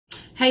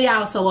Hey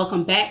y'all, so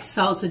welcome back.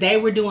 So today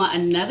we're doing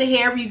another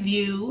hair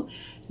review.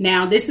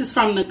 Now this is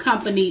from the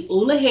company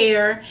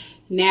ULAHAIR.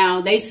 Now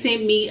they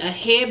sent me a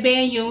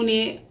headband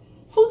unit.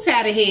 Who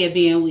tired of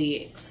headband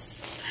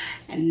wigs?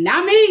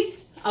 Not me,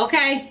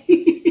 okay?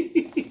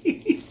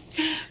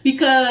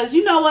 Because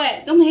you know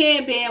what? Them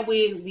headband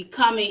wigs be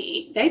coming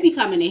in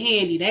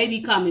handy. They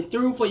be coming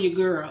through for your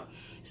girl.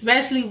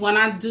 Especially when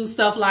I do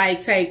stuff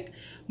like take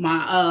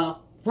my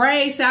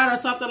braids out or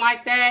something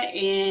like that,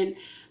 and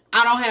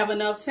I don't have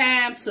enough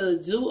time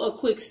to do a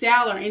quick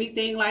style or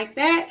anything like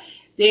that,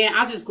 then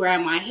I'll just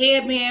grab my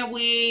headband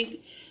wig,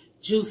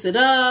 juice it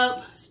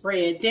up,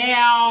 spray it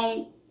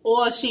down,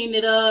 oil sheen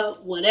it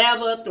up,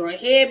 whatever, throw a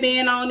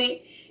headband on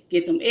it,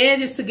 get them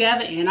edges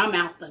together, and I'm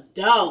out the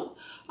door.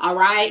 All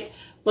right.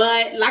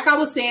 But like I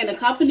was saying, the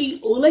company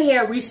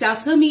ULAHAIR reached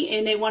out to me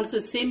and they wanted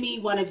to send me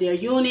one of their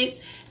units.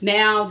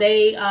 Now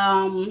they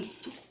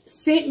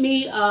sent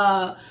me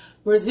a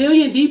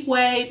Brazilian deep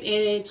wave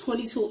in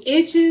 22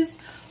 inches.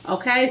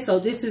 Okay, so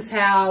this is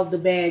how the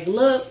bag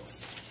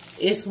looks.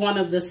 It's one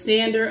of the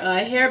standard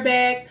hair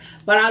bags,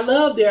 but I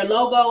love their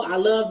logo. I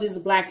love this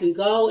black and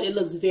gold. It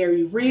looks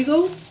very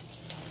regal.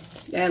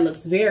 That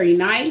looks very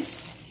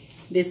nice.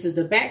 This is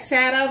the back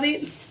side of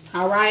it.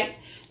 All right.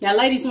 Now,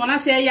 ladies, when I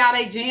tell y'all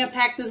they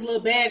jam-packed this little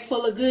bag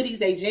full of goodies,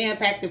 they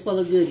jam-packed it full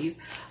of goodies.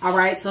 All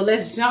right, so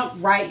let's jump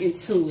right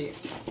into it.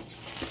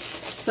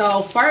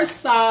 So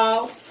first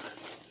off,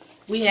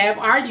 we have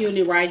our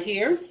unit right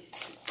here.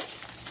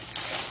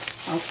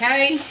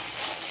 Okay,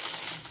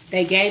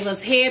 they gave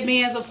us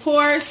headbands, of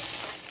course.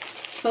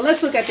 So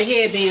let's look at the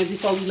headbands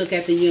before we look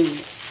at the unit.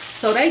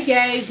 So they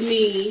gave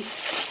me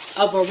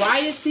a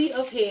variety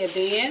of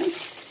headbands.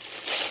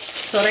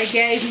 So they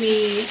gave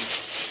me,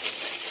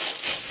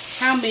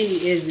 how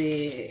many is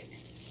it?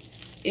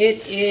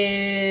 It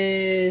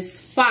is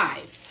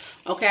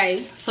 5.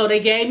 Okay, so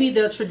they gave me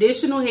the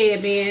traditional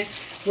headband,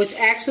 which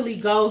actually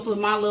goes with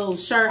my little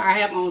shirt I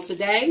have on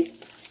today.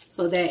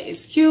 So that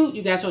is cute.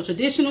 You got your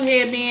traditional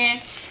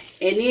headband.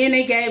 And then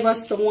they gave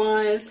us the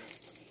ones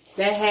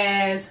that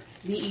has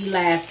the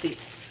elastic.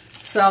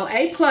 So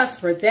A+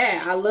 for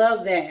that. I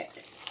love that.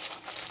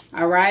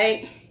 All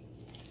right.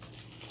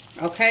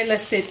 Okay,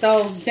 let's sit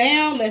those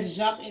down. Let's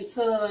jump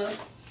into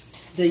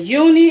the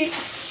unit.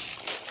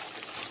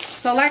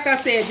 So like I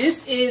said,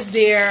 this is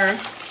their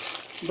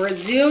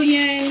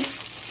Brazilian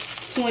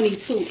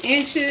 22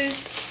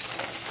 inches.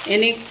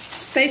 And they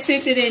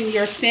sent it in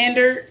your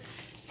standard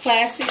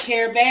plastic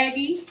hair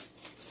baggie.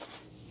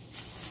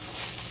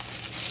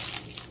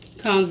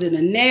 Comes in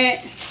a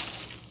net.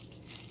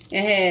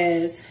 It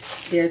has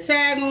their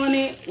tag on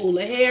it,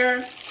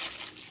 ULAHAIR.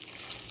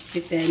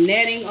 Get that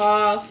netting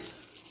off.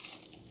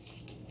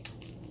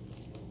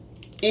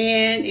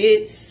 And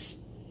it's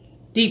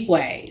deep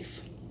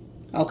wave.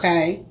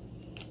 Okay.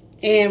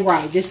 And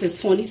right, this is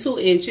 22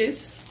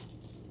 inches.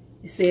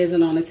 It says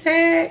it on the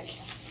tag.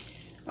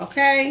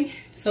 Okay.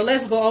 So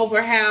let's go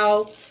over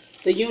how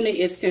the unit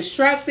is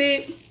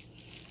constructed.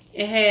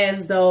 It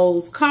has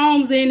those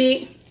combs in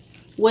it,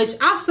 which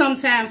I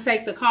sometimes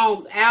take the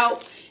combs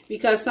out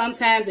because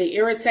sometimes it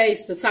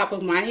irritates the top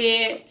of my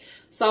head.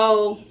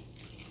 So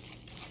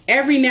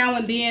every now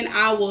and then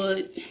I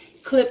would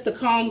clip the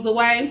combs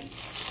away.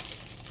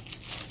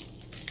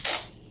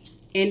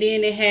 And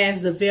then it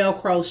has the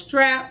Velcro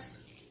straps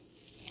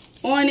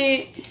on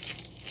it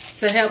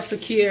to help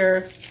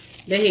secure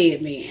the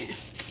headband.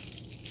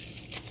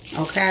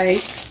 Okay.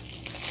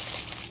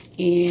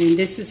 And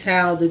this is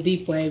how the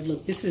deep wave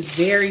looks. This is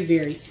very,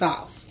 very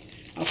soft.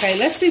 Okay,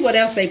 let's see what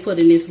else they put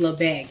in this little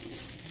bag.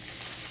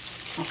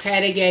 Okay,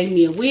 they gave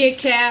me a wig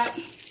cap.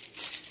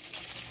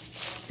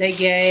 They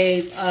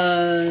gave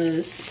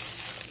us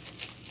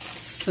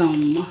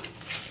some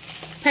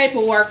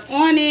paperwork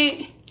on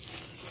it.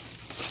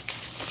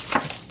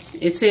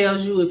 It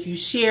tells you if you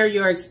share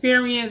your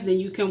experience, then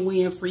you can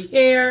win free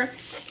hair.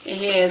 It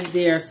has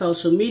their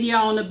social media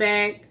on the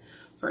back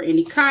for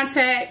any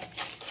contact.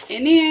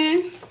 And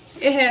then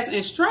it has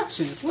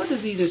instructions. What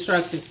does these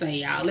instructions say,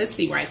 y'all? Let's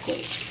see right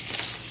quick.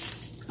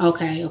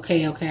 Okay.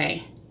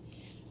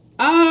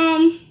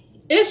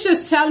 It's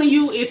just telling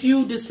you if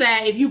you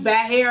decide, if you buy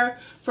hair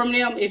from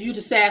them, if you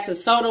decide to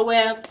soda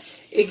web,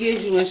 it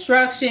gives you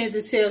instructions.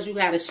 It tells you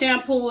how to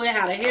shampoo it,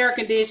 how to hair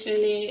condition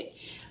it.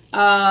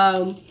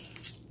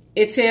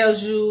 It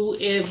tells you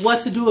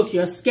what to do if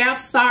your scalp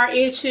start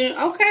itching.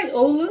 Okay,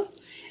 ULA.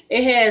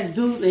 It has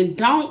do's and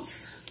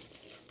don'ts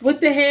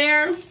with the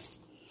hair.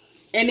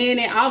 And then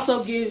it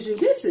also gives you,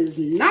 this is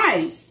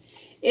nice.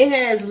 It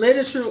has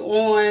literature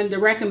on the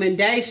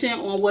recommendation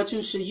on what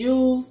you should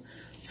use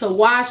to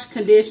wash,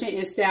 condition,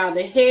 and style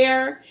the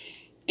hair.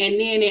 And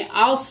then it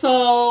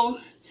also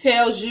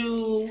tells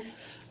you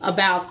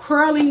about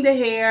curling the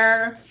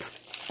hair,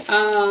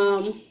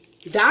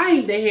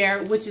 dyeing the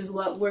hair, which is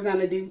what we're going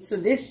to do to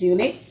this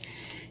unit.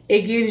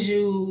 It gives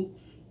you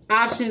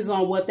options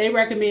on what they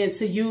recommend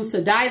to use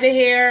to dye the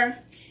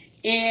hair.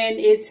 And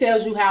it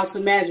tells you how to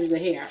measure the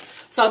hair.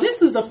 So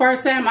this is the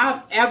first time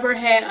I've ever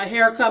had a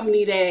hair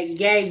company that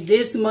gave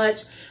this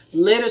much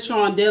literature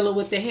on dealing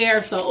with the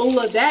hair. So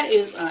ULA, that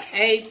is an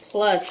A+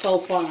 so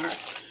far.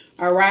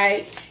 All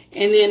right.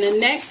 And then the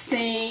next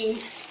thing,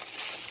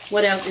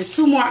 what else? There's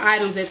 2 more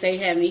items that they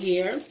have in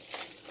here.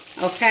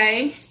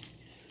 Okay.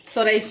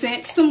 So they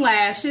sent some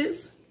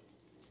lashes.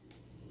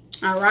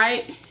 All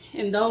right.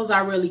 And those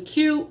are really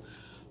cute.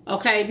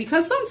 Okay.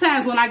 Because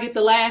sometimes when I get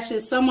the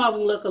lashes, some of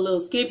them look a little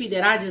skimpy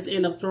that I just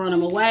end up throwing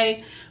them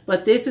away.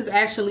 But this is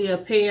actually a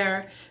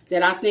pair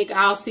that I think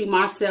I'll see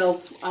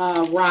myself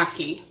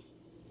rocking.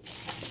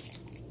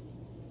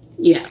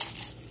 Yeah.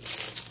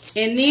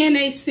 And then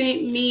they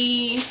sent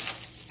me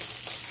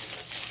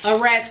a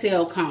rat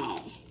tail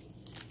comb.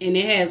 And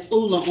it has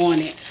ULA on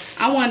it.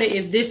 I wonder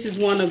if this is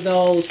one of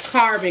those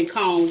carbon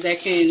combs that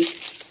can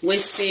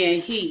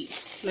withstand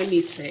heat. Let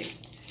me see.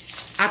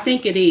 I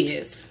think it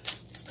is.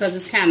 Because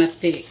it's kind of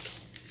thick.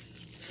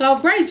 So,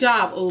 great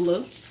job,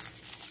 ULA.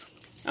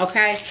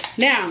 Okay.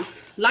 Now,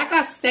 like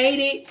I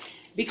stated,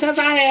 because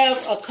I have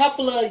a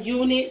couple of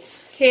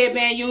units,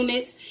 headband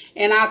units,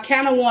 and I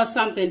kind of want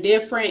something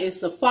different. It's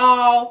the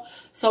fall.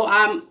 So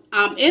I'm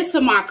into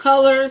my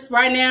colors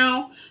right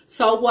now.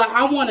 So what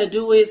I want to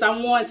do is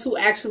I want to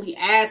actually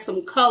add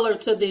some color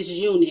to this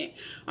unit.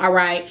 All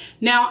right.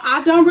 Now,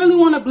 I don't really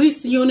want to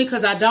bleach the unit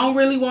because I don't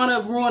really want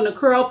to ruin the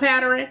curl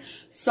pattern.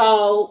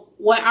 So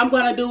what I'm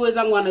going to do is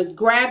I'm going to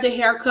grab the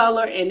hair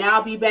color and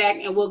I'll be back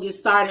and we'll get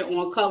started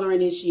on coloring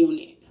this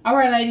unit. All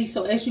right, ladies.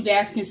 So as you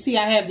guys can see,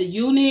 I have the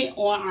unit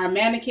on our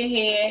mannequin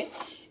head,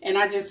 and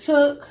I just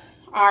took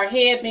our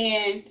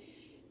headband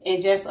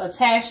and just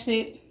attached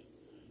it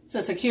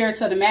to secure it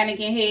to the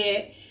mannequin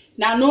head.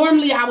 Now,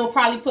 normally I will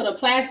probably put a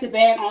plastic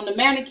bag on the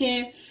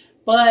mannequin,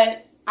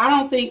 but I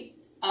don't think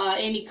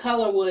any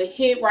color would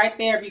hit right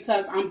there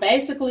because I'm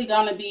basically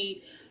going to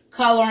be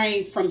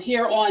coloring from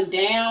here on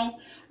down.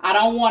 I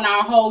don't want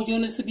our whole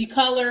unit to be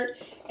colored,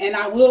 and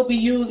I will be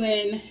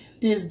using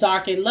this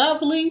Dark and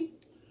Lovely.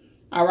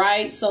 All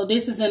right, so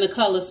this is in the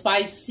color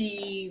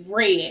Spicy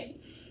Red.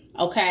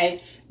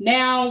 Okay,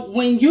 now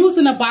when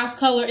using a box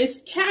color, it's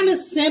kind of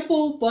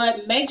simple,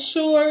 but make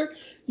sure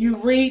you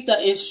read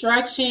the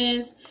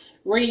instructions,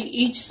 read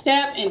each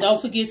step, and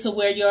don't forget to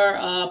wear your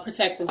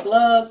protective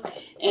gloves.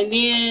 And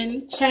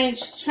then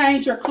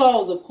change your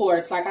clothes, of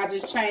course, like I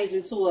just changed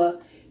into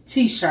a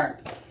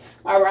t-shirt.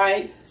 All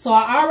right, so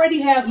I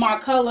already have my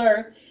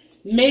color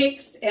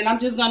mixed, and I'm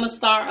just going to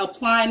start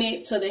applying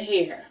it to the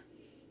hair.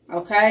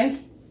 Okay.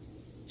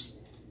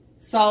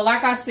 So,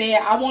 like I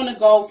said, I want to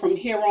go from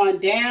here on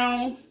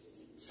down.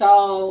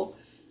 So,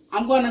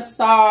 I'm going to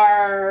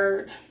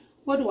start,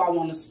 what do I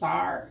want to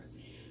start?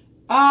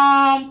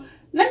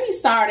 Let me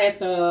start at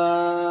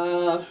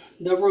the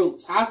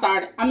roots. At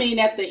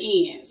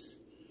the ends.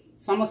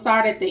 So, I'm going to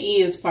start at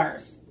the ends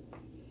first.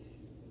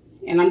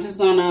 And I'm just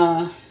going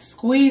to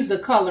squeeze the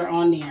color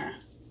on there.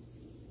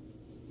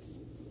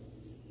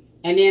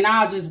 And then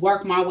I'll just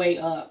work my way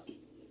up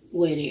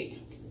with it.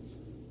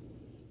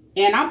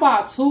 And I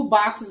bought 2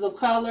 boxes of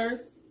colors.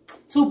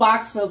 2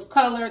 boxes of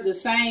color, the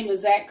same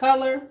exact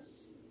color.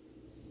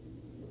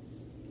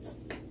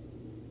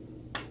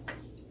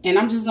 And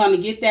I'm just going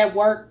to get that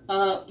work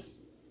up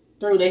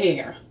through the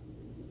hair.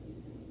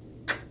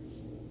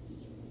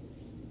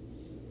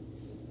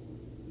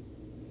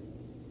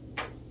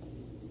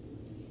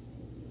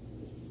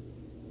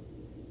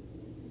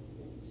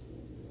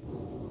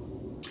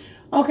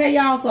 Okay,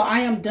 y'all, so I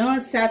am done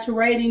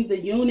saturating the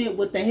unit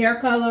with the hair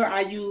color.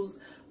 I use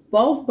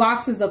both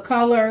boxes of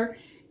color,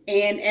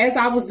 and as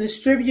I was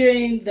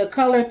distributing the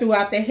color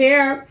throughout the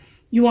hair,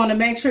 you want to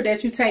make sure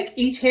that you take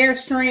each hair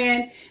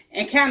strand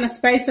and kind of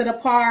space it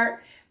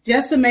apart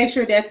just to make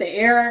sure that the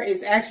air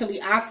is actually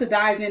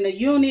oxidizing the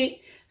unit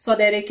so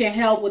that it can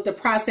help with the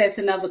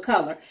processing of the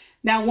color.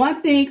 Now,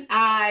 one thing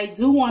I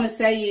do want to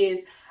say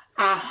is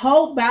I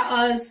hope by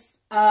us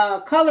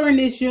coloring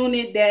this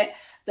unit that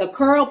the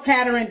curl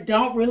pattern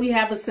don't really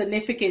have a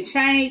significant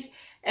change.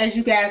 As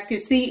you guys can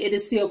see, it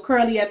is still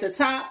curly at the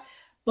top,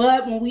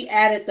 but when we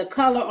added the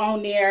color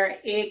on there,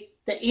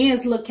 the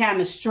ends look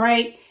kind of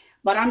straight.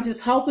 But I'm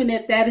just hoping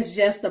that that is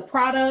just the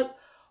product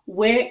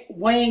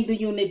weighing the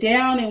unit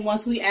down, and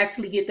once we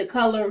actually get the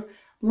color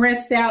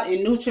rinsed out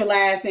and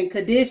neutralized and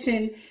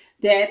conditioned,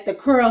 that the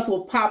curls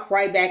will pop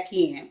right back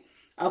in.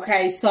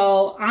 Okay,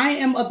 so I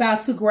am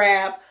about to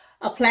grab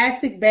a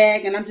plastic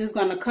bag, and I'm just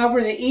going to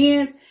cover the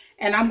ends,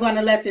 and I'm going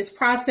to let this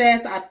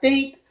process. I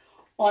think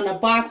on the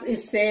box it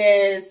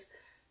says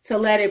to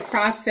let it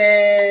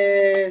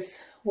process.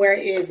 Where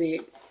is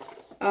it?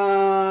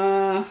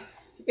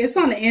 It's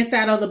on the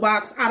inside of the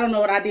box. I don't know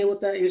what I did with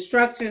the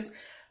instructions,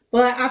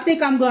 but I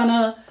think I'm going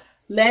to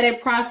let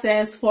it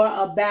process for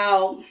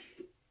about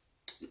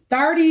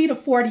 30 to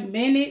 40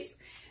 minutes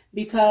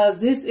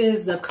because this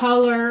is the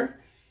color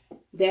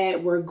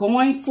that we're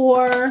going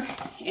for.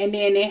 And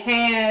then it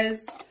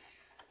has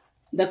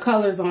the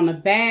colors on the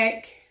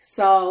back.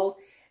 So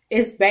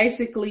it's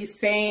basically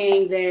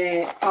saying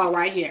that, oh,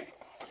 right here.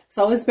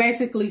 So it's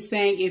basically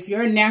saying if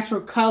your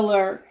natural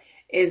color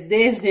is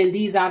this, then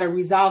these are the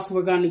results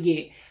we're going to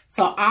get.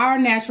 So our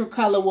natural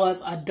color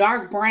was a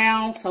dark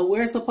brown. So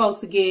we're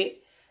supposed to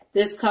get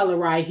this color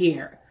right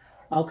here.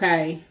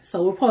 Okay,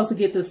 so we're supposed to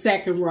get the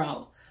second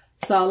row.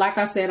 So like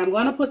I said, I'm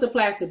going to put the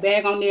plastic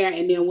bag on there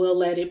and then we'll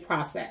let it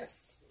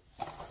process.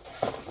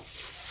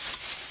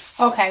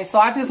 Okay, so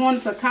I just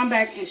wanted to come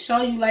back and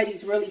show you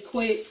ladies really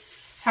quick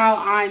how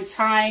I'm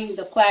tying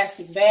the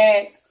plastic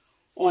bag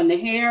on the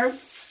hair.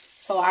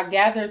 So I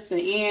gathered the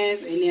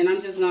ends and then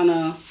I'm just going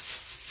to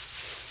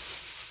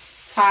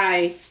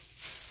tie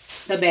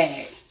the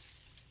bag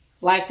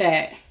like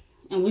that.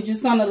 And we're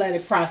just going to let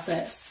it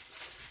process.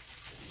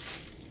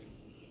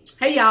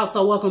 Hey y'all,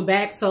 so welcome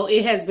back. So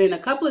it has been a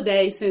couple of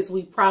days since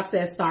we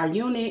processed our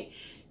unit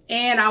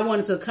and I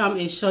wanted to come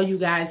and show you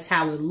guys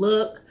how it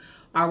looked.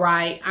 All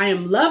right, I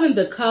am loving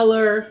the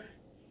color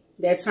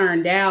that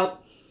turned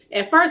out.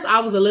 At first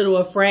I was a little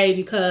afraid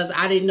because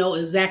I didn't know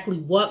exactly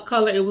what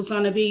color it was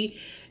going to be.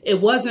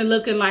 It wasn't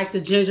looking like the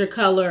ginger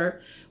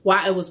color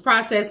while it was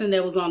processing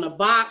that was on the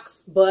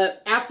box,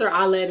 but after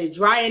I let it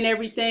dry and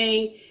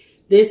everything,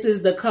 this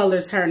is the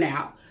color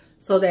turnout.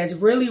 So that's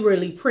really,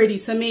 really pretty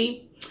to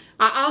me.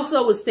 I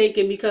also was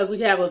thinking because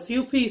we have a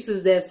few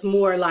pieces that's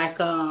more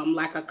like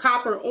a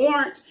copper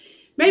orange.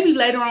 Maybe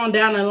later on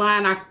down the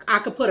line, I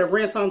could put a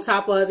rinse on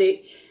top of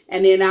it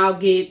and then I'll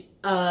get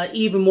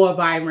even more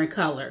vibrant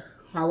color.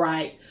 All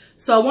right.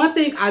 So one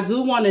thing I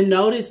do want to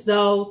notice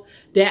though,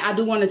 that I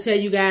do want to tell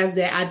you guys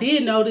that I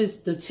did notice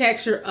the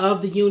texture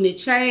of the unit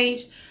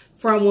changed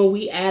from when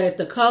we added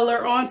the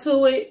color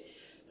onto it.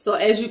 So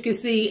as you can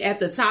see at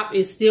the top,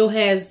 it still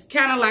has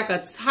kind of like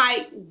a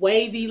tight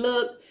wavy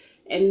look.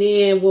 And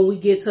then when we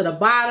get to the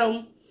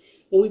bottom,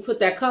 when we put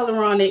that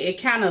color on it,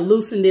 it kind of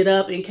loosened it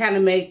up and kind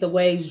of made the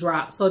waves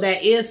drop. So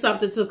that is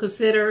something to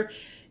consider.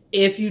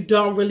 If you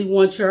don't really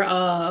want your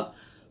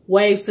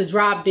waves to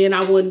drop, then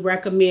I wouldn't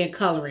recommend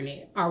coloring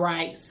it. All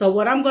right. So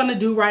what I'm going to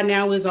do right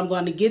now is I'm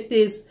going to get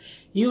this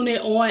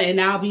unit on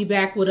and I'll be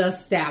back with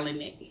us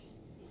styling it.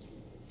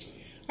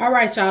 All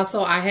right, y'all.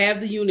 So I have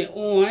the unit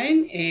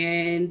on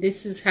and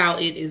this is how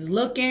it is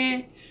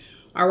looking.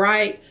 All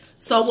right.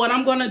 So what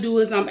I'm going to do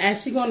is I'm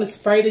actually going to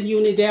spray the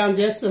unit down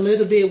just a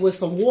little bit with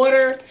some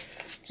water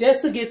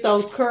just to get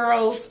those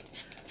curls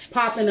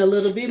popping a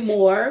little bit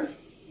more.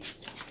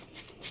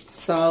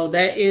 So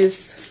that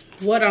is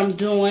what I'm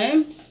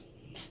doing.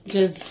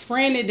 Just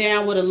spraying it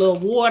down with a little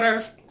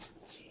water.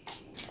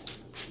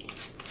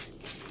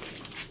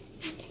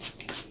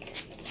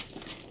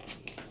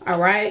 All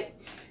right.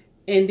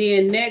 And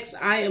then next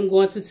I am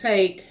going to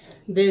take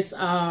this,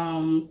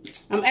 I'm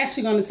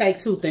actually going to take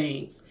two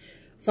things.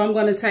 So I'm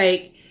going to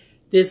take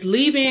this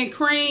leave-in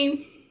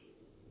cream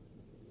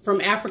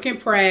from African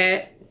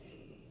Pride.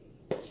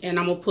 And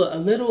I'm going to put a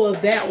little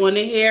of that on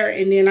the hair.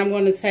 And then I'm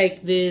going to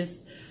take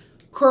this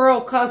Curl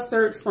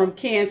Custard from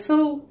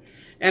Cantu.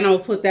 And I'm going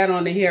to put that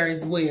on the hair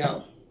as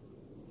well.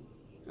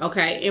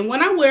 Okay. And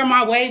when I wear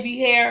my wavy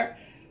hair,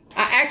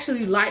 I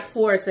actually like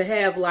for it to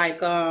have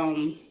like, I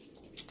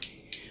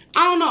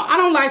don't know. I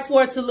don't like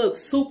for it to look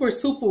super,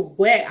 super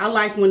wet. I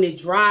like when it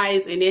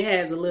dries and it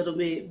has a little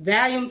bit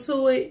volume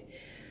to it.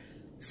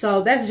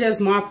 So that's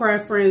just my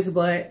preference,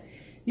 but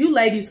you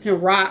ladies can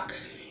rock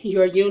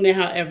your unit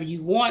however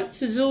you want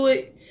to do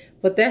it.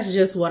 But that's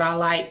just what I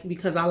like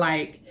because I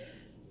like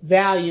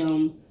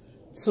volume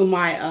to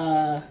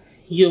my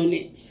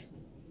units.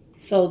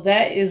 So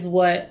that is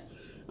what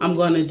I'm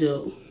going to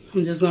do.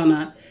 I'm just going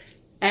to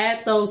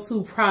add those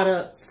two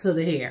products to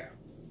the hair.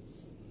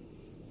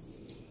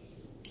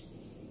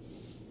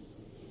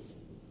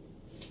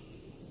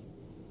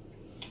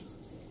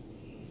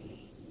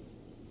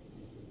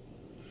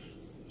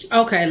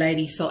 Okay,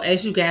 ladies, so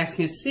as you guys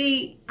can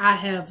see, I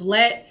have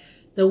let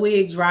the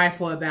wig dry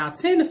for about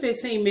 10 to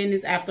 15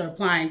 minutes after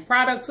applying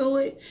product to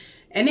it.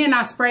 And then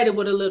I sprayed it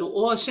with a little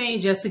oil sheen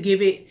just to give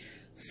it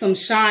some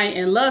shine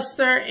and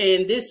luster.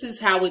 And this is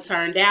how it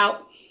turned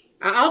out.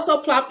 I also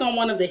plopped on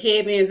one of the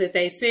headbands that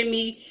they sent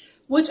me,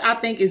 which I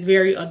think is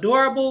very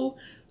adorable.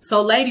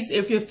 So ladies,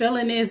 if you're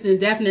feeling this, then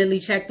definitely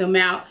check them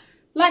out.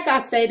 Like I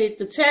stated,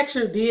 the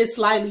texture did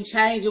slightly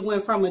change. It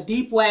went from a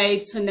deep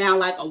wave to now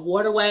like a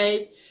water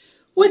wave,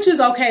 which is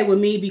okay with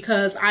me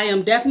because I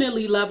am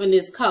definitely loving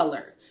this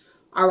color.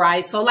 All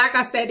right. So like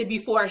I stated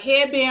before,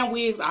 headband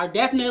wigs are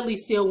definitely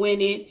still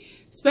winning,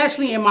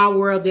 especially in my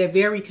world. They're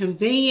very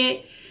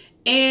convenient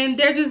and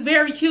they're just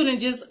very cute and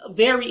just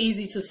very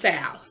easy to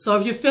style. So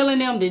if you're feeling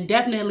them, then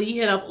definitely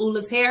hit up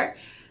ULAHAIR.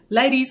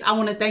 Ladies, I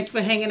want to thank you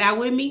for hanging out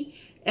with me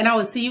and I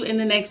will see you in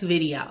the next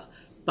video.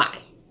 Bye.